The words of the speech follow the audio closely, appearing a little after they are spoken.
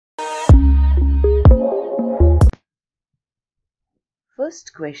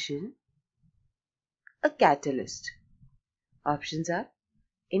First question, a catalyst. Options are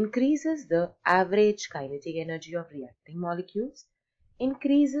increases the average kinetic energy of reacting molecules,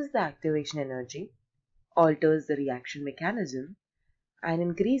 increases the activation energy, alters the reaction mechanism, and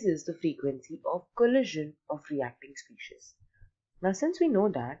increases the frequency of collision of reacting species. Now, since we know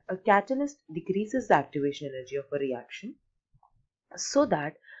that a catalyst decreases the activation energy of a reaction so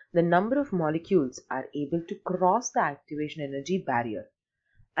that the number of molecules are able to cross the activation energy barrier,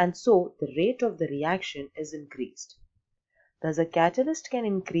 and so the rate of the reaction is increased. Thus, a catalyst can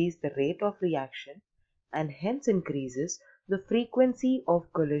increase the rate of reaction and hence increases the frequency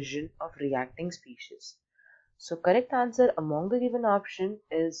of collision of reacting species. So, correct answer among the given option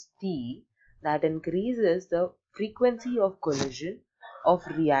is D, that increases the frequency of collision of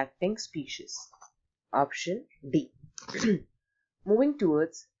reacting species. Option D. Moving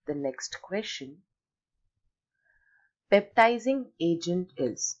towards the next question. Peptizing agent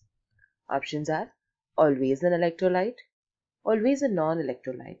is. Options are always an electrolyte, always a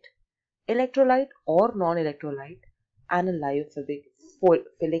non-electrolyte, electrolyte or non-electrolyte, and a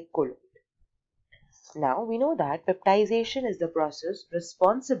lyophilic colloid. Now we know that peptization is the process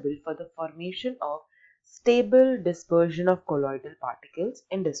responsible for the formation of stable dispersion of colloidal particles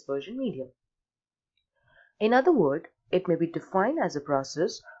in dispersion medium. In other words, it may be defined as a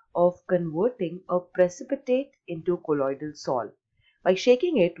process of converting a precipitate into colloidal sol by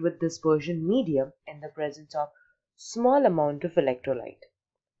shaking it with dispersion medium in the presence of small amount of electrolyte.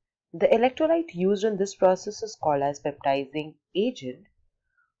 The electrolyte used in this process is called as peptizing agent.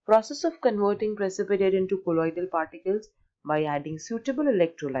 Process of converting precipitate into colloidal particles by adding suitable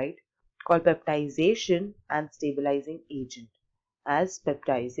electrolyte called peptization and stabilizing agent as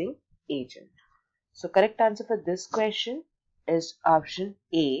peptizing agent. So correct answer for this question is option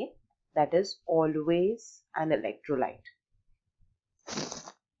A, that is always an electrolyte.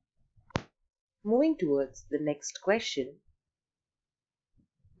 Moving towards the next question.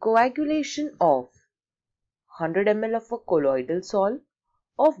 Coagulation of 100 ml of a colloidal sol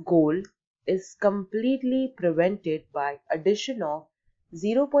of gold is completely prevented by addition of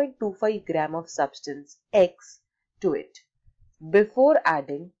 0.25 gram of substance X to it before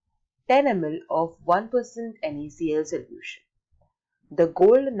adding 10 ml of 1% NaCl solution. The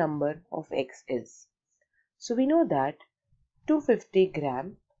gold number of X is. So we know that 250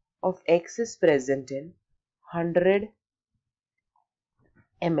 gram of X is present in 100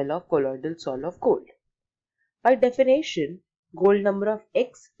 ml of colloidal sol of gold. By definition, gold number of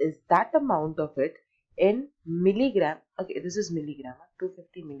X is that amount of it in milligram. Okay, this is milligram,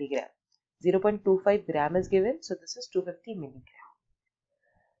 250 milligram. 0.25 gram is given, so this is 250 milligram.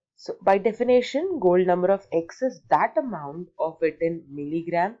 So by definition, gold number of X is that amount of it in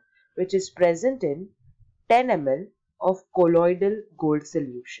milligram which is present in 10 ml of colloidal gold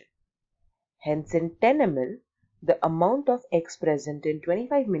solution. Hence in 10 ml, the amount of X present in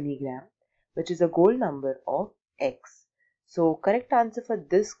 25 milligram, which is a gold number of X. So correct answer for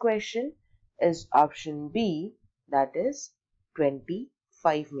this question is option B, that is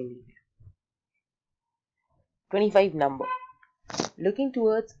 25 milligram. 25 number. Looking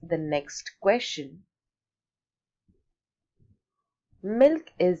towards the next question.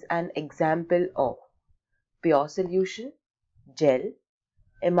 Milk is an example of pure solution, gel,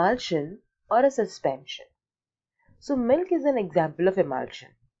 emulsion, or a suspension. So milk is an example of emulsion.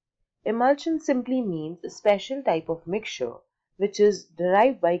 Emulsion simply means a special type of mixture which is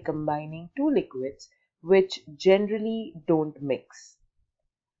derived by combining two liquids which generally don't mix.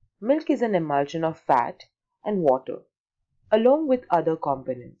 Milk is an emulsion of fat and water along with other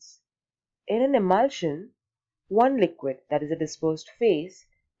components. In an emulsion, one liquid, that is a dispersed phase,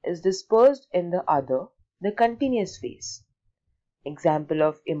 is dispersed in the other, the continuous phase. Example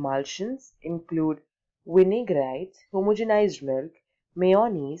of emulsions include vinaigrettes, homogenized milk,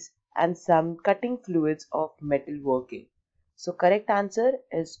 mayonnaise, and some cutting fluids of metalworking. So correct answer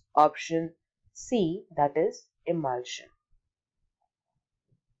is option C, that is emulsion.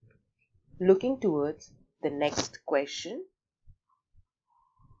 Looking towards the next question.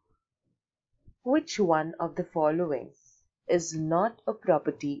 Which one of the following is not a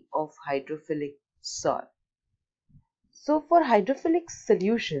property of hydrophilic sol? So for hydrophilic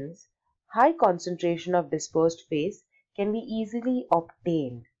solutions, high concentration of dispersed phase can be easily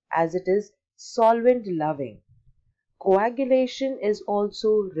obtained as it is solvent loving. Coagulation is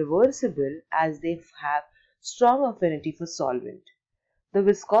also reversible as they have strong affinity for solvent. The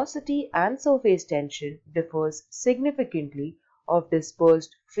viscosity and surface tension differs significantly of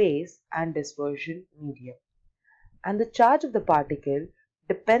dispersed phase and dispersion medium, and the charge of the particle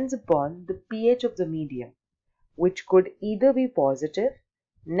depends upon the pH of the medium. which could either be positive,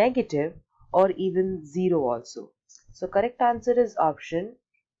 negative, or even zero also. So correct answer is option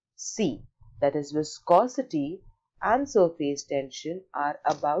C, that is viscosity and surface tension are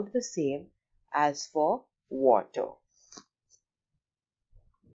about the same as for water.